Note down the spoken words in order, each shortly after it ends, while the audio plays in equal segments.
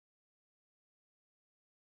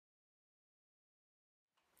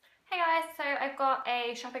Hey guys, so I've got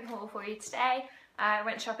a shopping haul for you today. I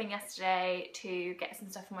went shopping yesterday to get some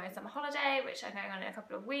stuff for my summer holiday, which I'm going on in a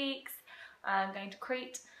couple of weeks. I'm going to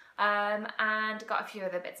Crete, and got a few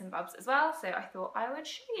other bits and bobs as well, so I thought I would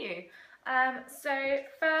show you. So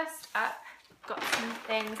first up, got some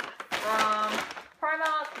things from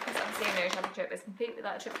Primark, because obviously no shopping trip is complete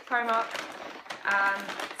without a trip to Primark.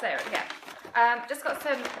 Just got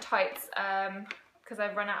some tights, because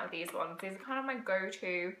I've run out of these ones. These are kind of my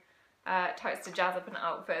go-to tights to jazz up an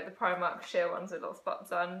outfit. The Primark sheer ones with little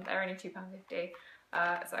spots on. They're only £2.50,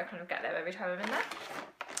 so I kind of get them every time I'm in there.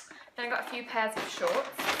 Then I got a few pairs of shorts.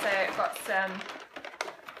 So I've got some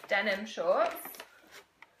denim shorts.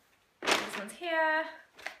 These ones here.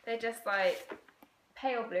 They're just like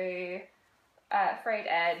pale blue, frayed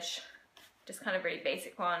edge, just kind of really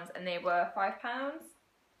basic ones, and they were £5.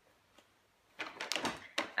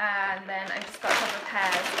 And then I just got a couple of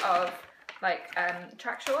pairs of like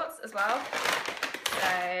track shorts as well.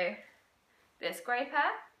 So this grey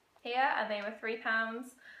pair here, and they were £3.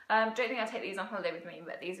 Don't think I'll take these on holiday with me,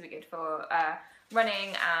 but these would be good for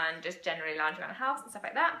running and just generally lounging around the house and stuff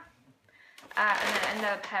like that. And then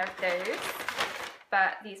another pair of those,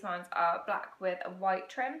 but these ones are black with a white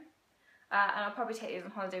trim. And I'll probably take these on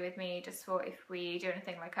holiday with me just for if we do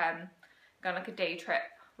anything like go on like a day trip,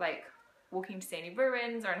 like walking to see any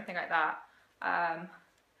ruins or anything like that.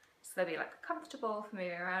 So they'll be like comfortable for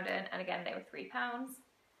moving around in, and again they were £3.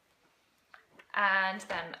 And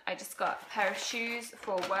then I just got a pair of shoes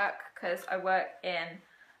for work because I work in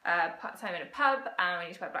part-time in a pub and I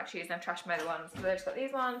need to wear black shoes and I've trashed my other ones. So I just got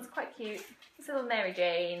these ones, quite cute, these little Mary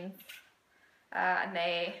Jane, and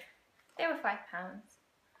they were £5.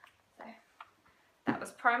 So that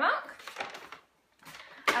was Primark.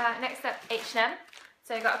 Next up, H&M.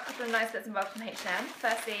 So I got a couple of nice bits and bobs from H&M.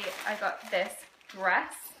 Firstly, I got this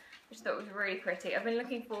dress, which I thought was really pretty. I've been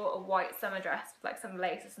looking for a white summer dress with like some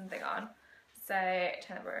lace or something on. So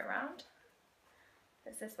turn it around.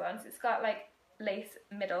 There's this one. So it's got like lace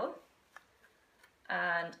middle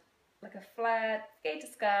and like a flared gaiter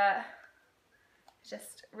skirt.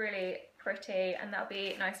 Just really pretty, and that'll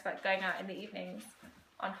be nice for like going out in the evenings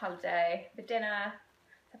on holiday for dinner,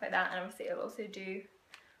 stuff like that. And obviously it'll also do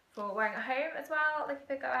for wearing at home as well, like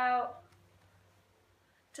if I go out.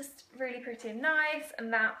 Just really pretty and nice,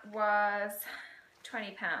 and that was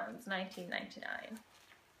 £20, $19.99.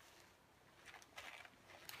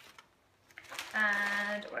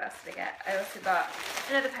 And what else did I get? I also got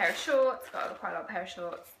another pair of shorts, got quite a lot of pair of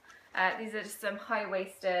shorts. These are just some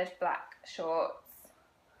high-waisted black shorts,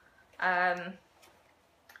 because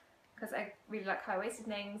I really like high-waisted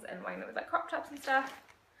things and wearing them with like crop tops and stuff.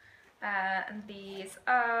 And these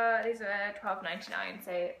were £12.99,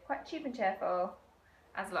 so quite cheap and cheerful,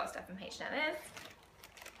 as a lot of stuff from H&M is.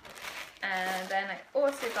 And then I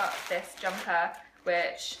also got this jumper,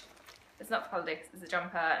 which it's not for holiday because it's a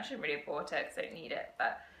jumper. I shouldn't really have bought it because I don't need it,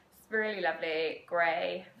 but it's really lovely,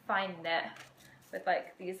 grey, fine knit, with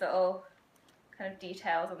like these little kind of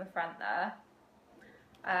details on the front there.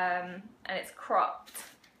 And it's cropped,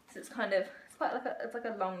 so it's quite like it's like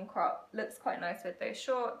a long crop. Looks quite nice with those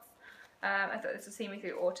shorts. I thought this would see me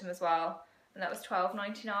through autumn as well, and that was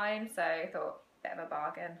 £12.99, so I thought a bit of a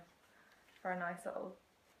bargain for a nice little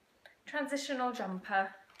transitional jumper.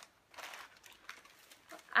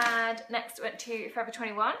 And next went to Forever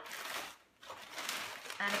 21,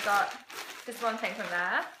 and I got this one thing from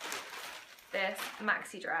there, this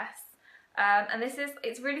maxi dress, and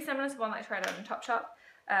it's really similar to one that I tried on in Topshop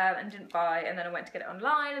and didn't buy, and then I went to get it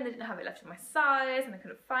online and they didn't have it left in my size and I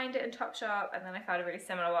couldn't find it in Topshop, and then I found a really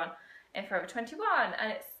similar one in Forever 21,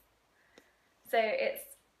 and it's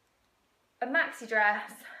a maxi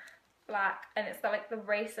dress, black, and it's got like the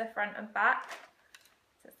racer front and back.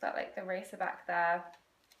 So it's got like the racer back there,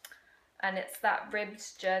 and it's that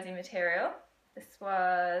ribbed jersey material. This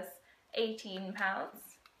was £18.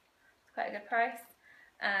 It's quite a good price,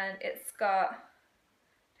 and it's got,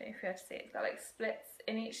 I don't know if you have to see it, it's got like splits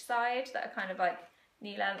in each side that are kind of like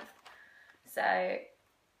knee length. So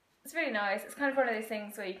it's really nice. It's kind of one of those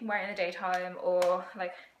things where you can wear it in the daytime or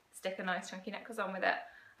like stick a nice chunky necklace on with it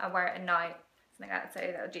and wear it at night, something like that. So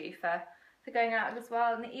that'll do for going out as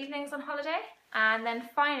well in the evenings on holiday. And then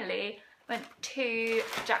finally went to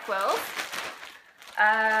Jack Wills,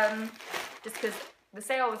 just because the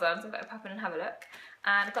sale was on, so I thought I'd pop in and have a look.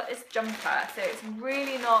 And I got this jumper, so it's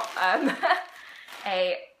really not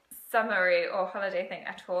a summery or holiday thing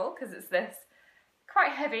at all, because it's this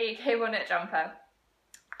quite heavy cable knit jumper.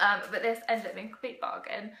 But this ended up being a complete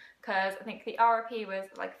bargain, because I think the RRP was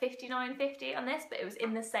like £59.50 on this, but it was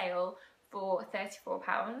in the sale for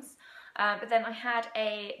 £34. But then I had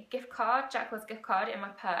a gift card, Jackwell's gift card in my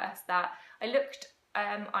purse that I looked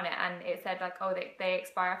on it and it said like, oh, they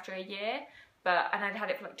expire after a year, and I'd had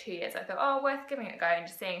it for like 2 years. I thought, oh, worth giving it a go and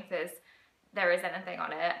just seeing if there is anything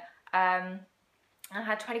on it. I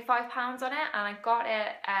had £25 on it, and I got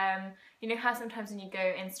it, you know how sometimes when you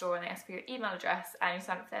go in store and they ask for your email address and you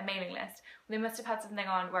sign up for their mailing list, they must have had something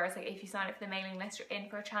on where it's like, if you sign up for the mailing list, you're in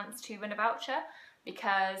for a chance to win a voucher,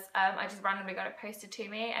 because I just randomly got it posted to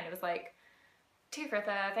me, and it was like, to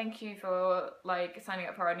Fritha, thank you for like signing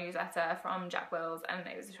up for our newsletter from Jackwell's, and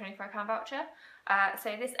it was a £25 voucher.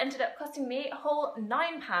 So this ended up costing me a whole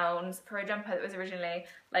 £9 for a jumper that was originally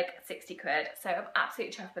like 60 quid, so I'm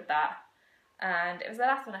absolutely chuffed with that. And it was the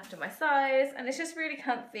last one after my size, and it's just really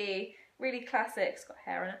comfy, really classic, it's got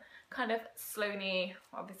hair on it, kind of slow-knee,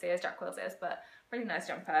 obviously as Jackwell's is, but really nice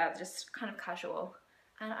jumper, just kind of casual.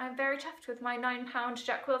 And I'm very chuffed with my £9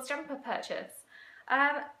 Jackwell's jumper purchase.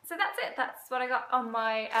 So that's it, that's what I got on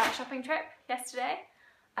my shopping trip yesterday.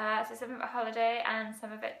 So some of it holiday and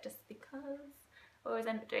some of it just because I always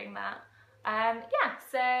end up doing that. Yeah,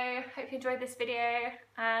 so hope you enjoyed this video,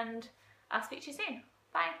 and I'll speak to you soon.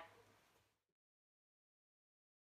 Bye!